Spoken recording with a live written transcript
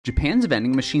Japan's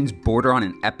vending machines border on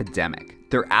an epidemic.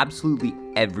 They're absolutely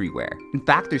everywhere. In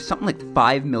fact, there's something like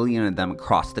 5 million of them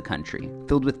across the country,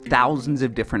 filled with thousands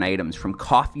of different items from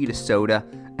coffee to soda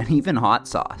and even hot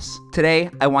sauce.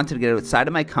 Today, I wanted to get outside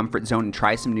of my comfort zone and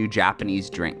try some new Japanese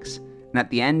drinks. And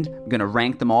at the end, I'm gonna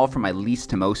rank them all from my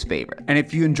least to most favorite. And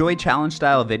if you enjoy challenge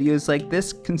style videos like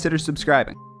this, consider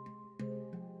subscribing.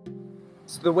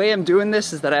 So the way I'm doing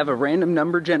this is that I have a random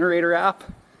number generator app,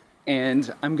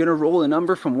 and I'm gonna roll a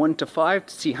number from 1 to 5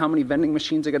 to see how many vending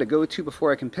machines I gotta go to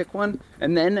before I can pick one.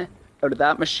 And then out of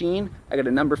that machine, I got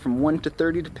a number from 1 to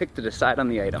 30 to pick to decide on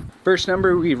the item. First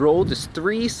number we rolled is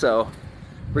 3, so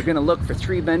we're gonna look for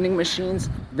 3 vending machines,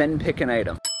 then pick an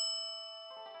item.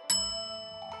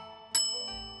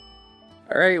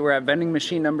 All right, we're at vending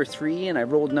machine number 3, and I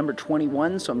rolled number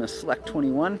 21, so I'm gonna select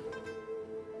 21.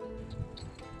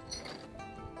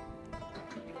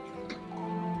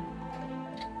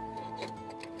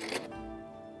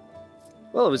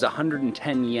 Well, it was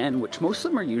 110 yen, which most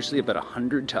of them are usually about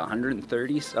 100 to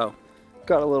 130, so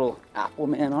got a little apple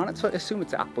man on it, so I assume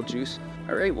it's apple juice.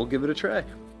 All right, we'll give it a try.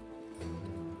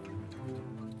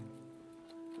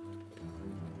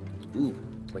 Ooh,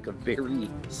 like a very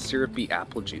syrupy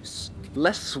apple juice.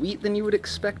 Less sweet than you would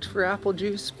expect for apple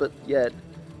juice, but yet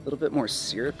a little bit more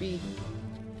syrupy.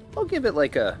 I'll give it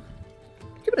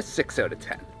a 6 out of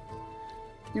 10.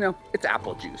 You know, it's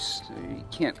apple juice. You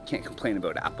can't complain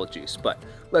about apple juice, but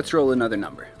let's roll another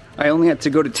number. I only had to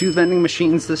go to 2 vending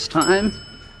machines this time.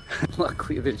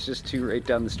 Luckily, there's just 2 right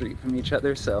down the street from each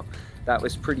other, so that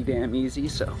was pretty damn easy.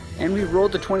 And we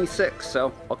rolled to 26,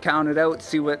 so I'll count it out,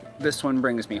 see what this one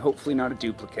brings me. Hopefully not a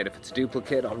duplicate. If it's a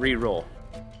duplicate, I'll re-roll.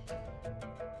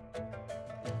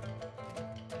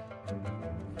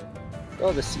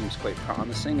 Well, this seems quite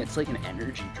promising. It's like an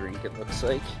energy drink, it looks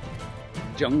like.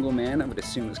 Jungle Man, I would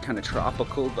assume is kind of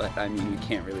tropical, but I mean, you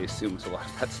can't really assume there's a lot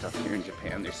of that stuff here in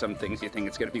Japan. There's some things you think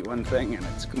it's gonna be one thing and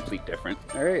it's complete different.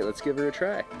 All right, let's give her a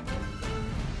try.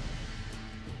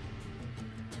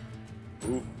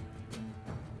 Ooh.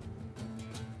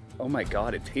 Oh my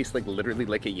God, it tastes like literally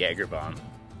like a Jaeger bomb.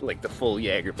 Like the full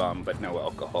Jaeger bomb, but no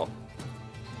alcohol.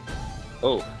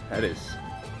 Oh, that is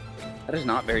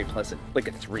not very pleasant. Like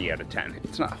a 3 out of 10.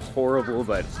 It's not horrible,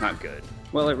 but it's not good.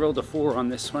 Well, I rolled a 4 on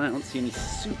this one. I don't see any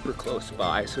super close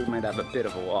by, so we might have a bit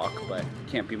of a walk, but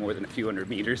can't be more than a few hundred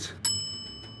meters.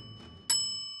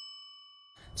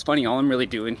 It's funny, all I'm really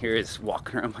doing here is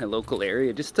walking around my local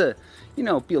area just to, you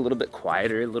know, be a little bit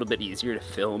quieter, a little bit easier to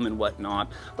film and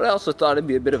whatnot. But I also thought it'd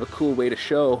be a bit of a cool way to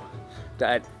show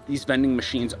that these vending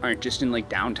machines aren't just in like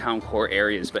downtown core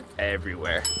areas, but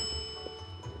everywhere.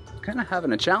 Kind of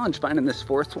having a challenge finding this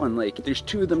 4th one. Like, there's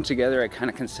 2 of them together, I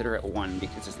kind of consider it 1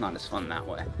 because it's not as fun that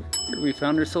way. Here we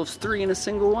found ourselves 3 in a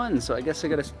single one, so I guess I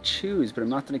gotta choose, but I'm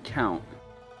not gonna count.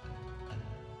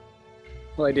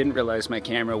 Well, I didn't realize my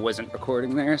camera wasn't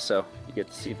recording there, so you get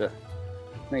to see the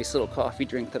nice little coffee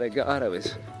drink that I got. I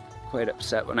was quite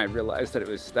upset when I realized that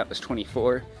that was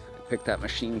 24. I picked that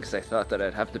machine because I thought that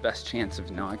I'd have the best chance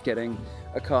of not getting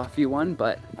a coffee one,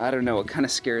 but I don't know, it kind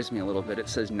of scares me a little bit. It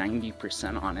says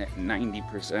 90% on it, and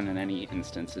 90% in any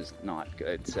instance is not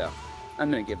good, so I'm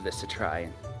gonna give this a try.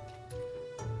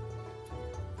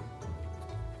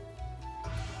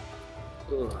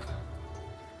 Ugh.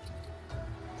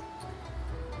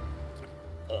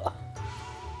 Ugh.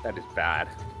 That is bad.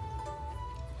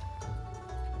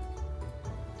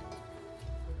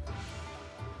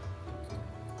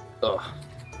 Ugh.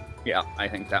 Yeah, I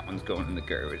think that one's going in the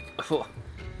garbage. Ugh.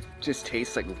 Just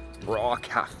tastes like raw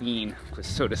caffeine. It was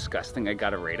so disgusting, I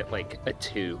gotta rate it like a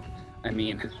 2. I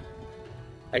mean,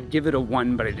 I'd give it a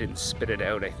 1, but I didn't spit it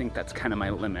out. I think that's kind of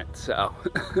my limit, so.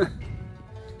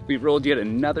 We rolled yet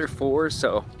another 4,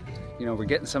 so, you know, we're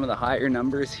getting some of the higher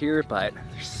numbers here, but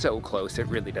they're so close, it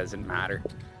really doesn't matter.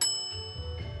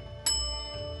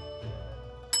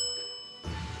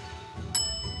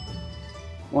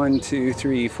 One, 2,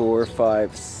 3, 4,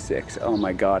 5, 6. Oh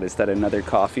my God, is that another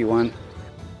coffee one?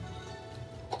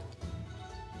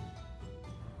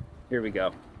 Here we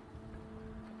go.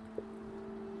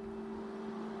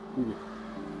 Ooh.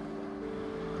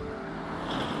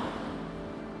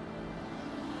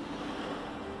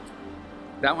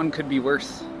 That one could be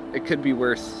worse. It could be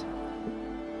worse.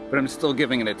 But I'm still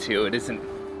giving it a 2. It isn't,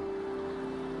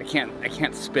 I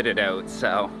can't spit it out,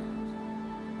 so.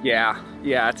 Yeah,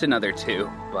 it's another 2,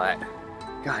 but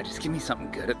God, just give me something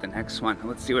good at the next one.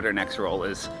 Let's see what our next roll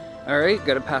is. All right,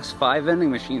 gotta pass 5 vending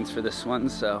machines for this one,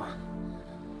 so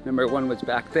number 1 was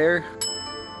back there.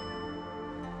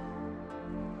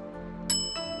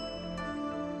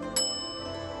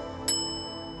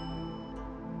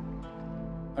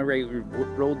 Alright, we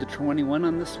rolled the 21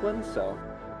 on this one, so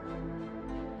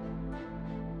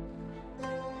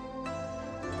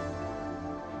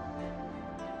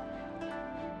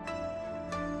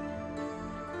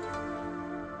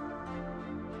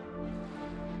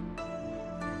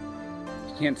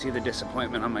can't see the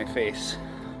disappointment on my face.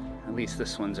 At least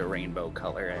this one's a rainbow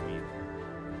color. I mean,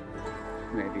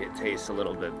 maybe it tastes a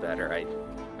little bit better.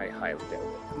 I highly doubt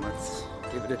it. Let's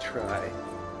give it a try.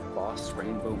 Boss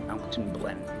Rainbow Mountain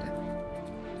Blend.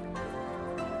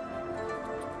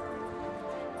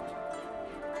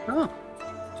 Oh,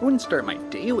 I wouldn't start my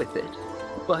day with it,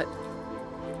 but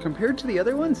compared to the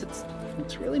other ones, it's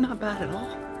really not bad at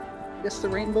all. I guess the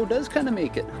rainbow does kind of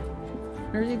make it.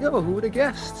 There you go, who would have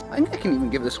guessed? I think I can even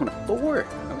give this one a 4.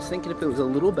 I was thinking if it was a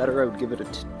little better, I would give it a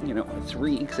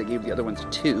 3, because I gave the other ones a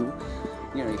 2.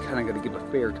 You know, you kind of got to give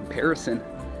a fair comparison.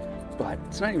 But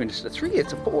it's not even just a 3,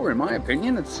 it's a 4 in my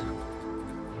opinion. It's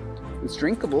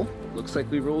drinkable. Looks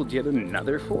like we rolled yet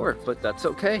another 4, but that's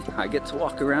okay. I get to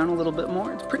walk around a little bit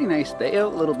more. It's a pretty nice day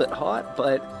out, a little bit hot,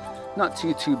 but not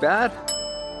too bad.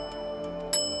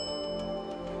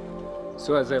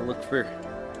 So as I look for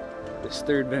this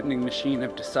third vending machine,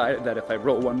 I've decided that if I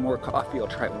roll one more coffee, I'll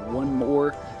try one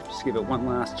more, just give it one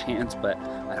last chance, but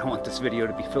I don't want this video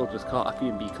to be filled with coffee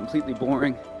and be completely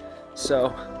boring.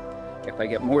 So if I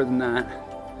get more than that,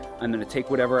 I'm gonna take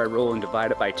whatever I roll and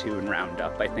divide it by 2 and round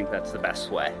up. I think that's the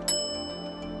best way.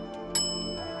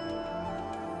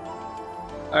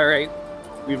 All right,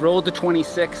 we've rolled to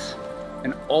 26,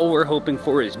 and all we're hoping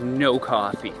for is no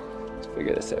coffee. Let's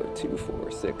figure this out. 2, 4,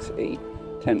 6, 8,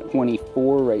 10,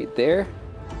 24 right there.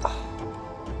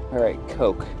 All right,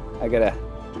 Coke. I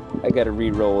gotta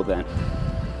re-roll then.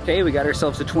 Okay, we got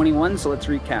ourselves a 21, so let's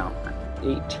recount.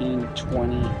 18,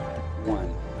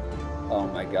 21. Oh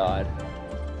my God.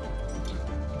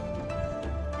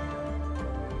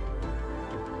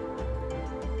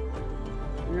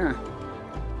 Yeah.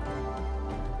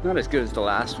 Not as good as the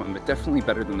last one, but definitely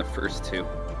better than the first 2.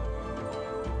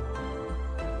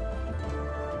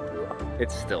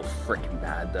 It's still freaking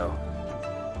bad though.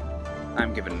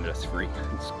 I'm giving it a 3.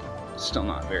 It's still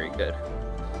not very good.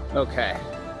 Okay,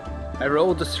 I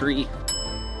rolled a 3.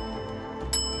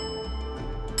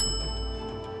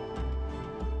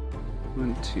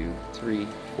 One, 2, 3,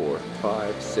 4,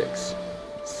 5, 6,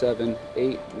 7,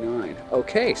 8, 9.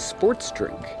 Okay, sports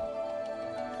drink.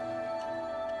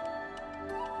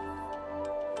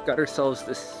 Got ourselves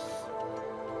this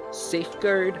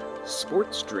Safeguard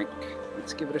sports drink.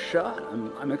 Let's give it a shot.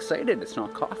 I'm excited. It's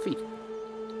not coffee.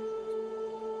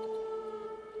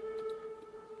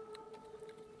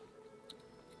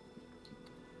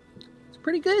 It's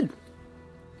pretty good.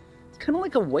 It's kind of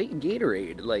like a white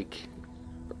Gatorade, like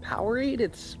or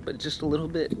Powerade. But just a little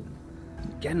bit,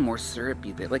 again, more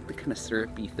syrupy. They like the kind of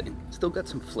syrupy thing. Still got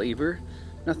some flavor.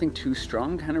 Nothing too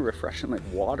strong. Kind of refreshing like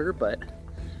water, but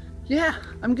yeah,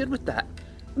 I'm good with that.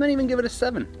 I'm gonna even give it a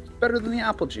 7. Better than the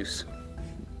apple juice.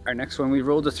 Our next one, we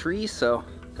rolled a 3, so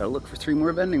gotta look for 3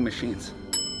 more vending machines.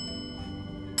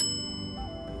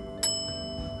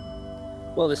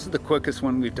 Well, this is the quickest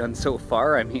one we've done so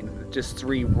far. I mean, just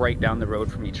 3 right down the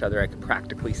road from each other. I could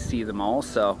practically see them all,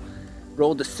 so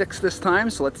rolled a 6 this time,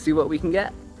 so let's see what we can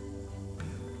get.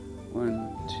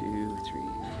 1, 2, 3,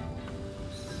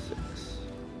 6.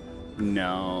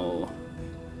 No.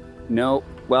 Nope.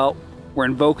 Well, we're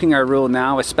invoking our rule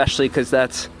now, especially because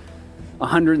that's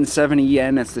 170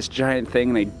 yen. It's this giant thing,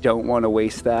 and I don't want to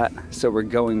waste that. So we're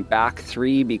going back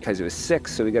 3 because it was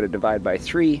 6, so we got to divide by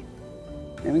 3.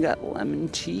 And we got lemon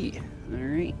tea. All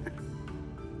right.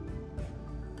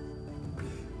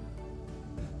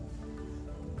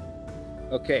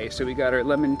 Okay, so we got our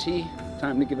lemon tea.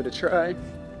 Time to give it a try.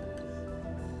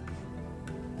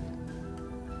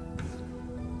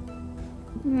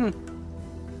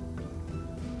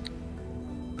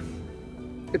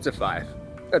 It's a 5.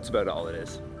 That's about all it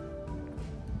is.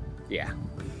 Yeah.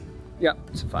 Yep,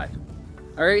 it's a 5.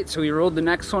 All right, so we rolled the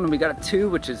next one and we got a 2,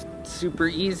 which is super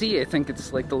easy. I think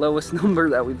it's like the lowest number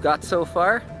that we've got so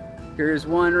far. Here's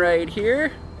one right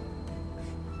here.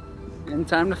 And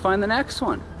time to find the next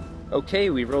one. Okay,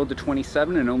 we rolled the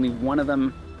 27 and only one of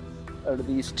them out of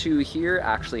these 2 here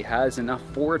actually has enough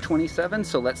for a 27,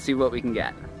 so let's see what we can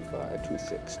get. 5,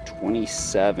 26,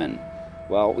 27.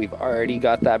 Well, we've already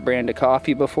got that brand of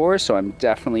coffee before, so I'm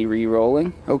definitely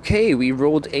re-rolling. Okay, we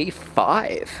rolled a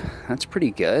 5. That's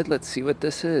pretty good. Let's see what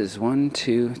this is. 1,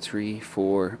 2, 3,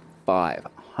 4, 5.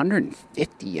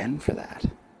 150 yen for that.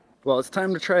 Well, it's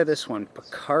time to try this one.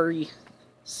 Pocari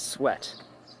Sweat.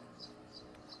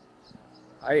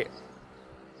 I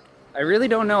really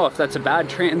don't know if that's a bad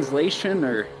translation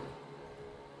or...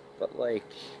 But like...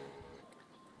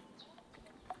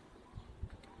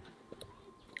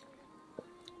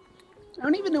 I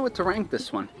don't even know what to rank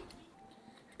this one.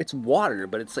 It's water,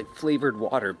 but it's like flavored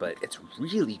water, but it's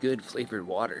really good flavored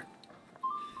water.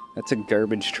 That's a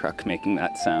garbage truck making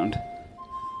that sound.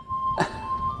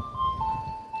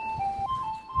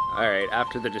 All right,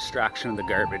 after the distraction of the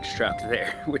garbage truck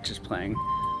there, which is playing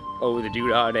Oh the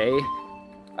Doodah Day,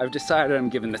 I've decided I'm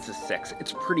giving this a 6.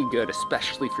 It's pretty good,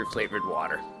 especially for flavored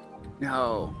water.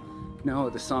 No,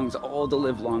 the song's All the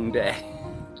Live Long Day.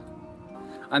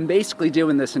 I'm basically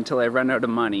doing this until I run out of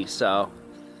money, so,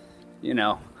 you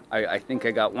know, I think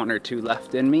I got 1 or 2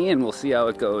 left in me and we'll see how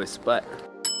it goes, but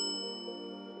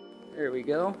there we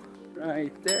go,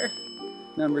 right there.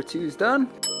 Number 2's done.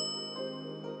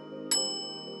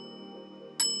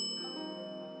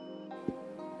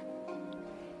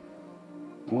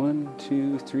 One,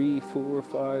 2, 3, 4,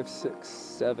 5, 6,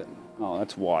 7. Oh,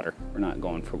 that's water. We're not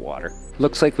going for water.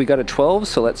 Looks like we got a 12,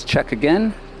 so let's check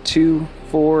again. 2,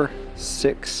 4,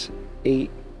 6,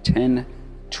 8, 10,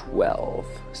 12.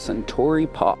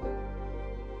 Suntory Pop.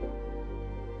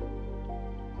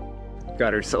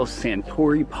 Got ourselves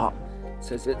Suntory Pop. It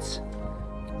says it's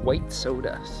white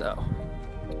soda, so.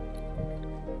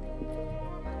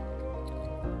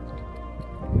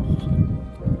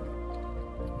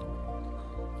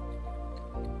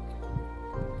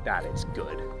 That is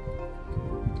good.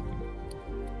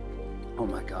 Oh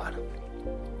my god.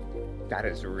 That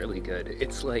is really good.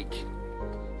 It's like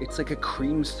a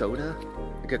cream soda,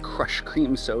 like a crushed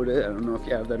cream soda. I don't know if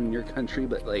you have that in your country,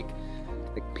 but like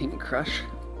Pink Crush,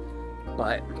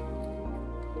 but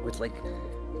with like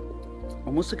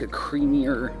almost like a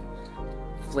creamier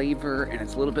flavor, and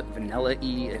it's a little bit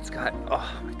vanilla-y. It's got,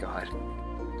 oh my god.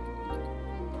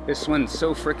 This one's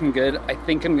so freaking good. I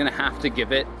think I'm gonna have to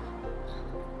give it,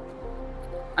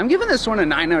 I'm giving this one a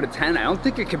 9 out of 10. I don't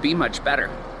think it could be much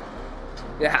better.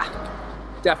 Yeah,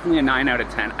 definitely a 9 out of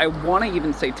 10. I want to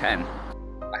even say 10.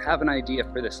 I have an idea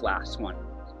for this last one.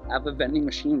 I have a vending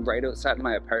machine right outside of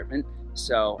my apartment,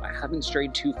 so I haven't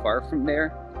strayed too far from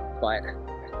there, but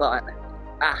I thought,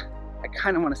 I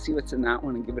kind of want to see what's in that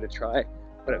one and give it a try,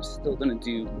 but I'm still going to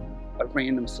do a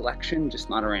random selection, just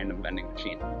not a random vending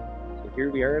machine. So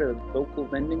here we are at a local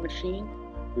vending machine.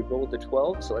 We rolled a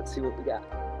 12, so let's see what we got.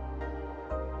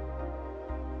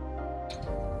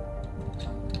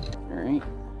 All right,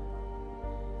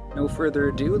 no further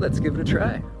ado, let's give it a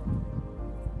try.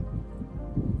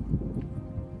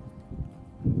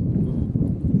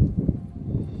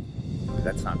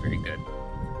 That's not very good.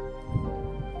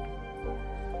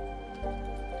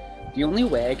 The only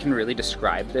way I can really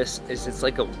describe this is it's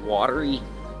like a watery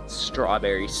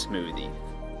strawberry smoothie.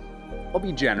 I'll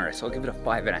be generous, I'll give it a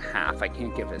 5.5. I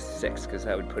can't give it a 6 because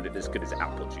that would put it as good as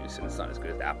apple juice, and it's not as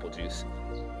good as apple juice.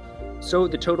 So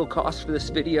the total cost for this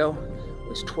video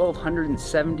was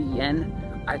 1,270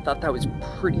 yen. I thought that was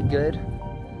pretty good.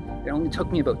 It only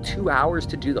took me about 2 hours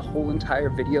to do the whole entire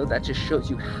video. That just shows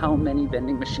you how many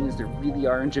vending machines there really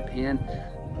are in Japan.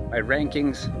 My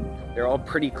rankings, they're all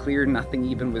pretty clear. Nothing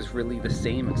even was really the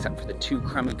same except for the 2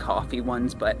 crummy coffee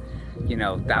ones, but you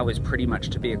know, that was pretty much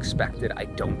to be expected. I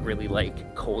don't really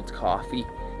like cold coffee,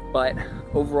 but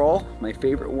overall, my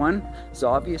favorite one is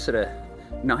obvious at a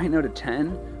 9 out of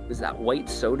 10. Was that white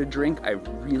soda drink. I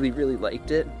really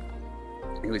liked it.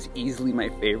 It was easily my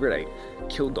favorite. I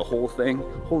killed the whole thing.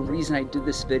 The whole reason I did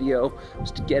this video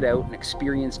was to get out and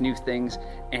experience new things,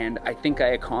 and I think I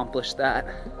accomplished that.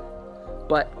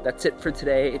 But that's it for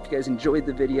today. If you guys enjoyed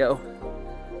the video,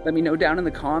 let me know down in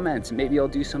the comments and maybe I'll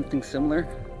do something similar.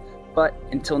 But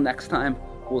until next time,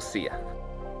 we'll see ya.